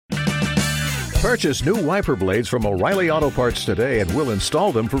Purchase new wiper blades from O'Reilly Auto Parts today and we'll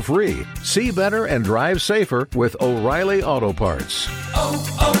install them for free. See better and drive safer with O'Reilly Auto Parts.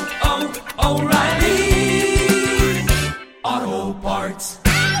 O'Reilly Auto Parts.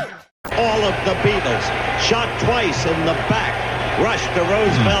 All of the Beatles shot twice in the back, rushed to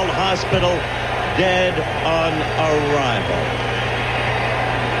Roosevelt Hospital, dead on arrival.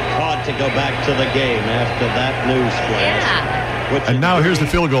 Hard to go back to the game after that news flash. Yeah. And now here's the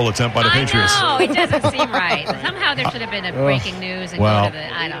field goal attempt by the Patriots. I know, it doesn't seem right. Somehow there should have been a breaking news and go to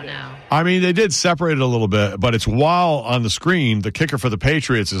the, I don't know. I mean, they did separate it a little bit, but it's while on the screen, the kicker for the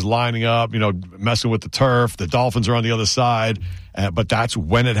Patriots is lining up, messing with the turf. The Dolphins are on the other side. But that's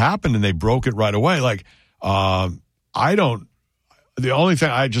when it happened, and they broke it right away. The only thing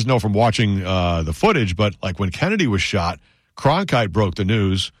I just know from watching the footage, but like when Kennedy was shot, Cronkite broke the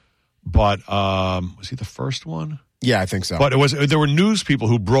news. But was he the first one? Yeah, I think so. But there were news people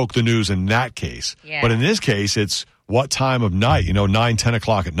who broke the news in that case. Yeah. But in this case, it's what time of night? 9, 10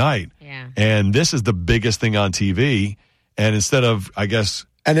 o'clock at night. Yeah. And this is the biggest thing on TV. And instead of, I guess...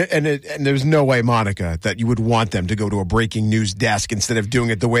 And there's no way, Monica, that you would want them to go to a breaking news desk instead of doing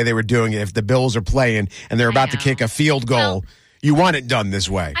it the way they were doing it. If the Bills are playing and they're about to kick a field goal, you want it done this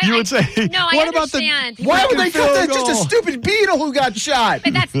way. You would say, no, what I understand. Why would they cut that? Just a stupid beetle who got shot.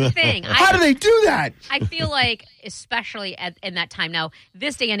 But that's the thing. How do they do that? I feel like, especially in that time now,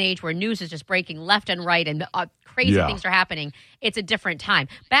 this day and age where news is just breaking left and right and crazy things are happening, it's a different time.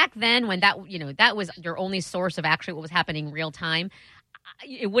 Back then, when that was your only source of actually what was happening real time,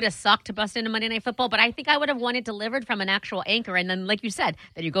 it would have sucked to bust into Monday Night Football, but I think I would have wanted delivered from an actual anchor. And then, like you said,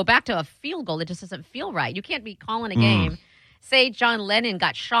 then you go back to a field goal. It just doesn't feel right. You can't be calling a game. Say John Lennon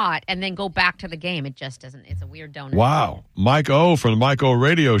got shot and then go back to the game. It just doesn't. It's a weird donut. Wow. Mike O from the Mike O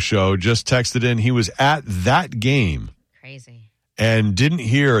radio show just texted in he was at that game. Crazy. And didn't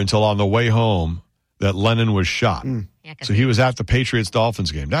hear until on the way home that Lennon was shot. Yeah, so he was at the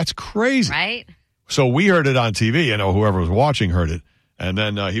Patriots-Dolphins game. That's crazy. Right? So we heard it on TV. Whoever was watching heard it. And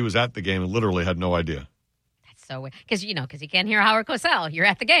then he was at the game and literally had no idea. That's so weird. Because you can't hear Howard Cosell. You're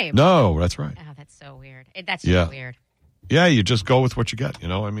at the game. No, that's right. Oh, that's so weird. That's just weird. Yeah, you just go with what you get.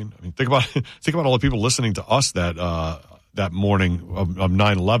 I mean, think about all the people listening to us that morning of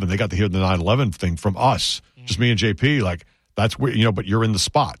 9/11. They got to hear the 9/11 thing from us, just me and JP. Like that's weird, but you're in the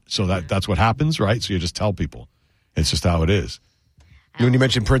spot, so that's what happens, right? So you just tell people. It's just how it is. When you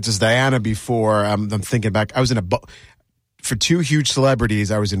mentioned Princess Diana before, I'm thinking back. I was for two huge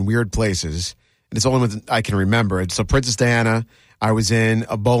celebrities. I was in weird places, and it's the only one I can remember. So Princess Diana, I was in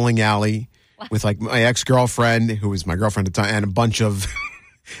a bowling alley with like my ex-girlfriend, who was my girlfriend at the time, and a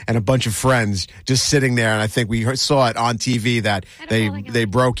bunch of friends just sitting there. And I think we saw it on TV that they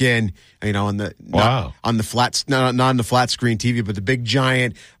broke in, on the on the flat, not on the flat screen TV, but the big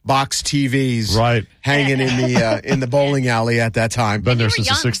giant box TVs, right, hanging in the bowling alley at that time. Been there since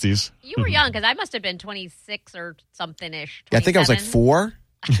the '60s. You were young because I must have been 26 or something ish. Yeah, I think I was like 4.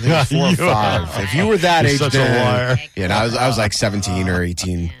 I think I was 4 or 5. If you were that age, such a liar. Yeah, I was like 17 or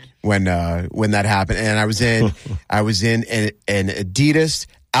 18. When that happened, and I was in an Adidas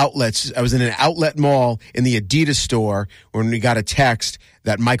outlets. I was in an outlet mall in the Adidas store when we got a text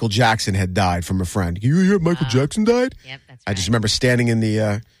that Michael Jackson had died from a friend. You hear Michael Jackson died? Yep, that's right. I just remember standing in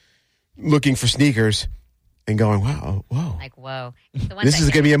the looking for sneakers and going, whoa. Like, whoa. This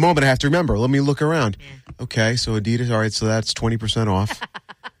is going to be a moment I have to remember. Let me look around. Yeah. Okay, so Adidas, all right, so that's 20% off.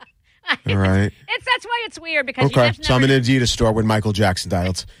 All right. That's why it's weird because so I'm in an Adidas store when Michael Jackson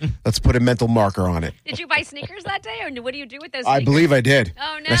died. Let's put a mental marker on it. Did you buy sneakers that day, or what do you do with those sneakers? I believe I did.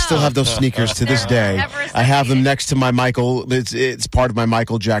 Oh no! I still have those sneakers to this day. I have them next to my Michael. It's part of my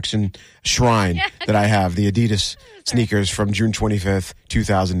Michael Jackson shrine that I have. The Adidas sneakers from June 25th,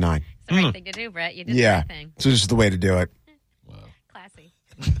 2009. It's the right thing to do, Brett. You did the right thing. So this is the way to do it. Wow. Classy.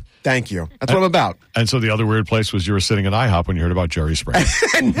 Thank you. That's what I'm about. And so the other weird place was you were sitting at IHOP when you heard about Jerry Springer.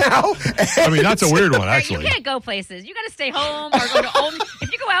 And now, I mean, that's a weird one, actually. You can't go places. You got to stay home or go to only.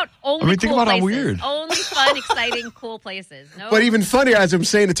 If you go out, only. Think cool about places. how weird. Only fun, exciting, cool places. No. But even funnier, as I'm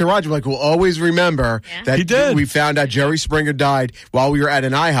saying it to Roger, we'll always remember that he did. We found out Jerry Springer died while we were at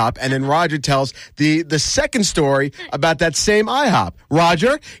an IHOP, and then Roger tells the second story about that same IHOP.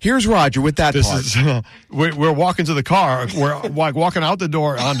 Roger, here's Roger with that part. We're walking to the car. We're walking out the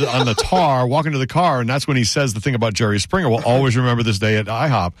door on the tar, walking to the car, and that's when he says the thing about Jerry Springer. We'll always remember this day at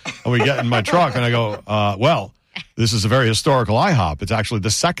IHOP. And we get in my truck, and I go, well, this is a very historical IHOP. It's actually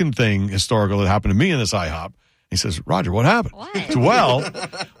the second thing historical that happened to me in this IHOP. He says, Roger, what happened? What? Well,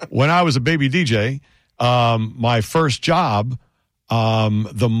 when I was a baby DJ, my first job,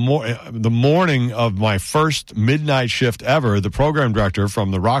 the morning of my first midnight shift ever, the program director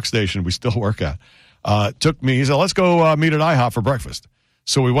from the rock station we still work at took me. He said, let's go meet at IHOP for breakfast.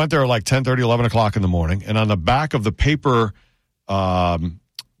 So we went there at like 10:30, 11 o'clock in the morning. And on the back of the paper,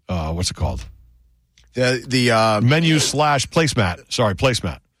 what's it called? The menu / placemat. Sorry,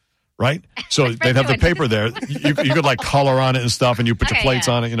 placemat. Right? So they'd have the paper there. You could like color on it and stuff, and you put your plates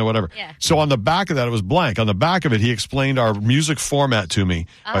on it, whatever. Yeah. So on the back of that, it was blank. On the back of it, he explained our music format to me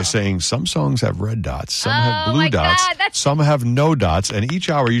by saying some songs have red dots, some have blue dots, some have no dots, and each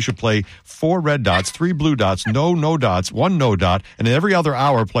hour you should play 4 red dots, 3 blue dots, no dots, 1 no dot, and then every other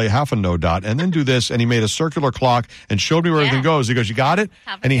hour play half a no dot, and then do this. And he made a circular clock and showed me where everything goes. He goes, you got it?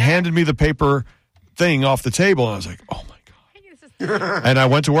 And he handed me the paper thing off the table, and I was like, oh my God. And I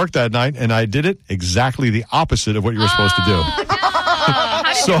went to work that night, and I did it exactly the opposite of what you were supposed to do. No. How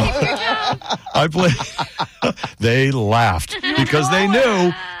did you keep your job? I played. They laughed because they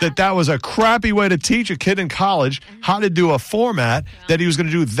knew that was a crappy way to teach a kid in college how to do a format that he was going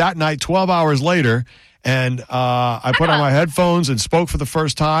to do that night 12 hours later. And I put on my headphones and spoke for the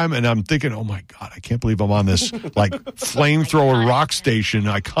first time, and I'm thinking, oh, my God, I can't believe I'm on this, like, flamethrower rock station,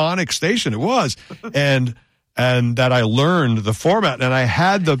 iconic station it was. And that I learned the format, and I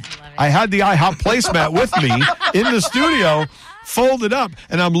had the IHOP placemat with me in the studio, folded up,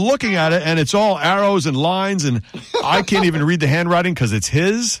 and I'm looking at it, and it's all arrows and lines, and I can't even read the handwriting because it's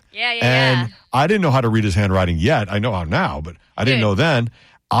his. And I didn't know how to read his handwriting yet. I know how now, but I didn't know then.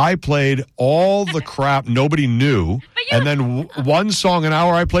 I played all the crap nobody knew, and then one song an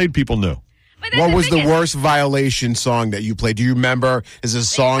hour I played, people knew. What was the worst violation song that you played? Do you remember? Is a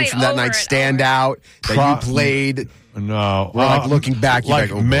song from that night stand out that you played? No. Or like looking back, you're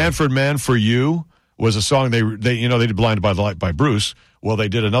like Manfred Mann for You was a song they did Blinded by the Light by Bruce. Well, they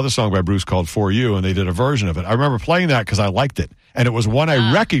did another song by Bruce called For You, and they did a version of it. I remember playing that because I liked it, and it was one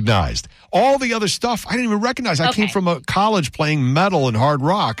I recognized. All the other stuff I didn't even recognize. I came from a college playing metal and hard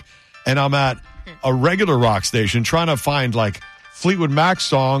rock, and I'm at a regular rock station trying to find like Fleetwood Mac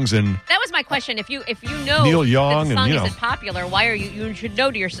songs, and that was my question. If you know Neil Young, that the song and isn't popular, why are you should know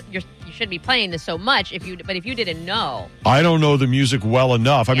you shouldn't be playing this so much if you didn't know. I don't know the music well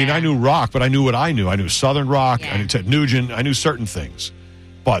enough. I mean, I knew rock, but I knew what I knew. I knew Southern rock. I knew Ted Nugent. I knew certain things,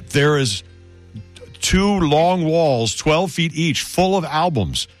 but there is 2 long walls, 12 feet each, full of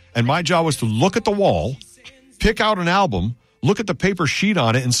albums, and my job was to look at the wall, pick out an album, look at the paper sheet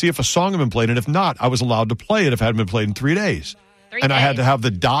on it, and see if a song had been played, and if not, I was allowed to play it if it hadn't been played in 3 days. I had to have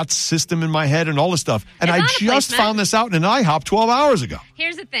the dots system in my head and all this stuff. And I just found this out in an IHOP 12 hours ago.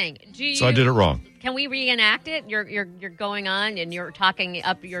 Here's the thing. So I did it wrong. Can we reenact it? You're going on and you're talking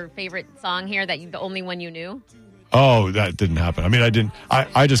up your favorite song here the only one you knew? Oh, that didn't happen. I mean, I didn't.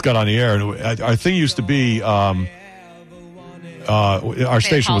 I just got on the air, and our thing used to be our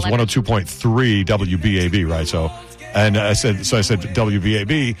station was 102.3 WBAB, right? So. And I said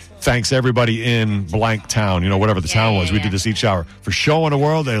WBAB, thanks everybody in blank town, whatever the town was. We did this each hour. For showing the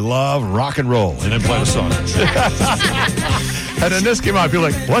world they love rock and roll, and then play the song. And then this came out, I'd be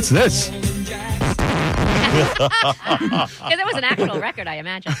like, what's this? Because it was an actual record, I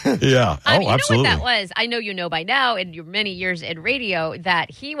imagine. Yeah. You absolutely. know what that was? I know you know by now in your many years in radio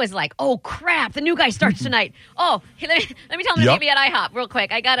that he was like, oh, crap, the new guy starts tonight. Oh, let me tell him to meet me at IHOP real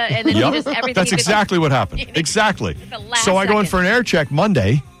quick. I got to, and then he just everything. That's exactly what happened. Exactly. So I go in for an air check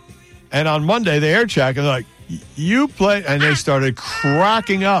Monday, and on Monday they air check, and they're like, you play, and they started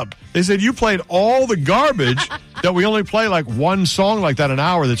cracking up. They said, you played all the garbage that we only play like one song like that an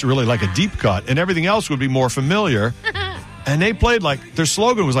hour that's really like a deep cut, and everything else would be more familiar. And they played their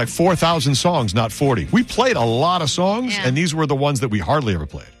slogan was like 4,000 songs, not 40. We played a lot of songs, and these were the ones that we hardly ever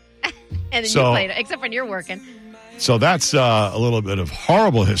played. And then you played it, except when you're working. So that's a little bit of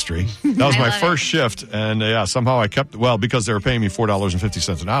horrible history. That was my first shift, and somehow I kept, because they were paying me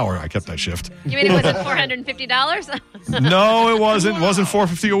 $4.50 an hour, I kept that shift. You mean it wasn't $450? No, it wasn't. It wasn't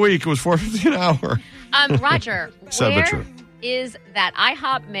 $4.50 a week. It was $4.50 an hour. Roger, sad but true. Is that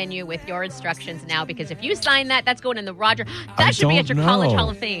IHOP menu with your instructions now? Because if you sign that, that's going in the Roger. That should be at your college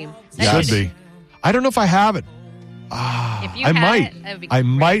Hall of Fame. That should be. I don't know if I have it. If you might. I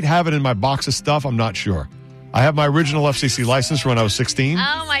might have it in my box of stuff. I'm not sure. I have my original FCC license from when I was 16.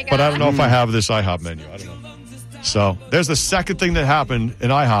 Oh, my God. But I don't know if I have this IHOP menu. I don't know. So there's the second thing that happened in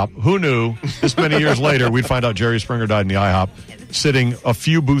IHOP. Who knew this many years later we'd find out Jerry Springer died in the IHOP, sitting a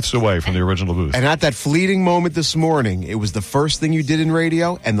few booths away from the original booth. And at that fleeting moment this morning, it was the first thing you did in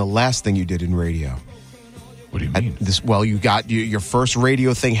radio and the last thing you did in radio. What do you mean? You got your first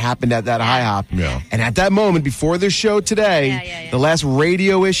radio thing happened at that IHOP. Yeah. And at that moment, before this show today, the last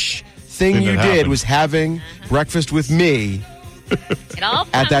radio-ish thing you did was having breakfast with me It all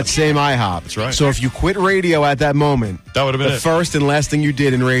at that same IHOP. That's right. So if you quit radio at that moment, that would have been the it. first and last thing you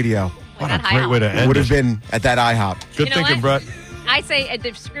did in radio. What a great way to end Would have it. been at that IHOP. Good thinking, Brett. I say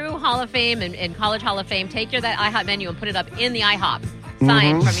screw Hall of Fame and College Hall of Fame. Take that IHOP menu and put it up in the IHOP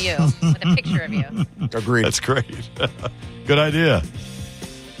sign from you with a picture of you. Agreed. That's great. Good idea.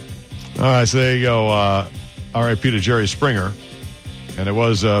 All right, so there you go. R.I.P. to Jerry Springer. And it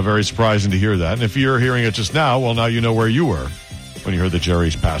was very surprising to hear that. And if you're hearing it just now, well, now you know where you were when you heard that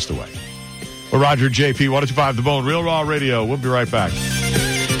Jerry's passed away. Well, Roger, JP, 105 The Bone, Real Raw Radio. We'll be right back.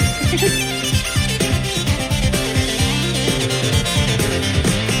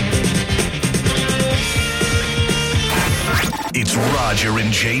 It's Roger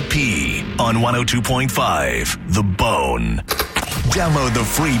and JP on 102.5 The Bone. Download the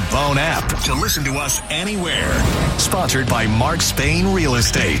free Bone app to listen to us anywhere. Sponsored by Mark Spain Real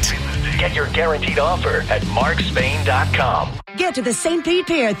Estate. Get your guaranteed offer at markspain.com. Get to the St. Pete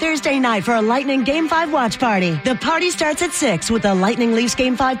Pier Thursday night for a Lightning Game 5 watch party. The party starts at 6 with the Lightning Leafs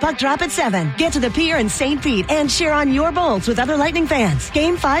Game 5 puck drop at 7. Get to the pier in St. Pete and cheer on your Bolts with other Lightning fans.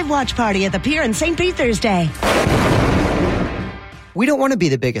 Game 5 watch party at the pier in St. Pete Thursday. We don't want to be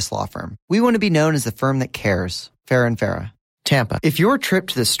the biggest law firm. We want to be known as the firm that cares. Farah & Farah. Tampa. If your trip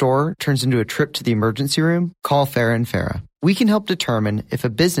to the store turns into a trip to the emergency room, call Farah & Farah. We can help determine if a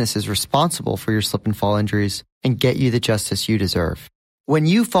business is responsible for your slip and fall injuries and get you the justice you deserve. When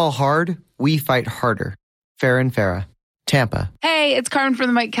you fall hard, we fight harder. Farah & Farah. Tampa. Hey, it's Carmen from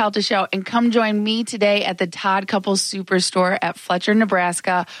the Mike Calta Show, and come join me today at the Todd Couples Superstore at Fletcher,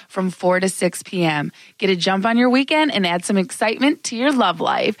 Nebraska from 4 to 6 p.m. Get a jump on your weekend and add some excitement to your love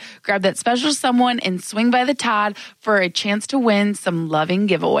life. Grab that special someone and swing by the Todd for a chance to win some loving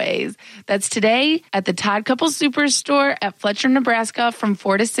giveaways. That's today at the Todd Couples Superstore at Fletcher, Nebraska from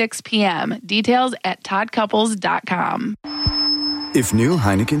 4 to 6 p.m. Details at toddcouples.com. If new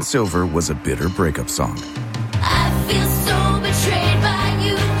Heineken Silver was a bitter breakup song, I feel so betrayed by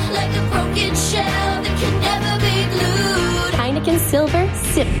you, like a broken shell that can never be glued. Heineken Silver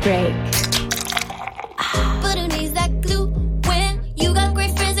Sip Break. But who needs that glue when you got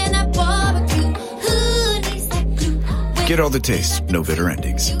great friends and that barbecue? Who needs that glue? get all the taste, no bitter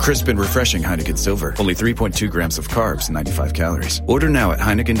endings. Crisp and refreshing Heineken Silver. Only 3.2 grams of carbs, 95 calories. Order now at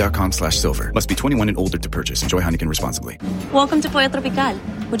Heineken.com/silver. Must be 21 and older to purchase. Enjoy Heineken responsibly. Welcome to Pollo Tropical.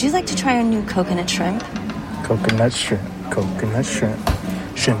 Would you like to try our new coconut shrimp? Coconut shrimp, coconut shrimp,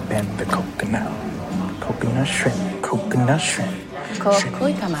 shrimp and the coconut. Coconut shrimp, coconut shrimp. Coco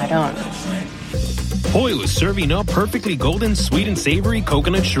y camarón. Pollo is serving up perfectly golden, sweet and savory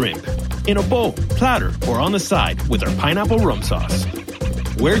coconut shrimp in a bowl, platter, or on the side with our pineapple rum sauce.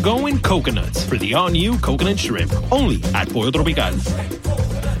 We're going coconuts for the all-new coconut shrimp, only at Pollo Tropical.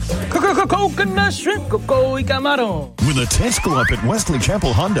 Coconut shrimp, coco y camarón. When the tests go up at Wesley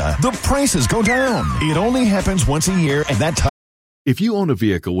Chapel Honda, the prices go down. It only happens once a year, and that time. If you own a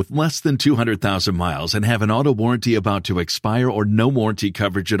vehicle with less than 200,000 miles and have an auto warranty about to expire or no warranty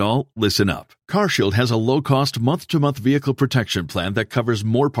coverage at all, listen up. CarShield has a low-cost month-to-month vehicle protection plan that covers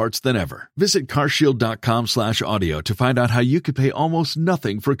more parts than ever. Visit carshield.com/audio to find out how you could pay almost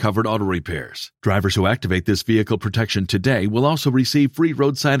nothing for covered auto repairs. Drivers who activate this vehicle protection today will also receive free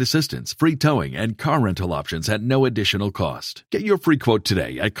roadside assistance, free towing, and car rental options at no additional cost. Get your free quote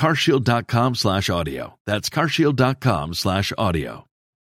today at carshield.com/audio. That's carshield.com/audio.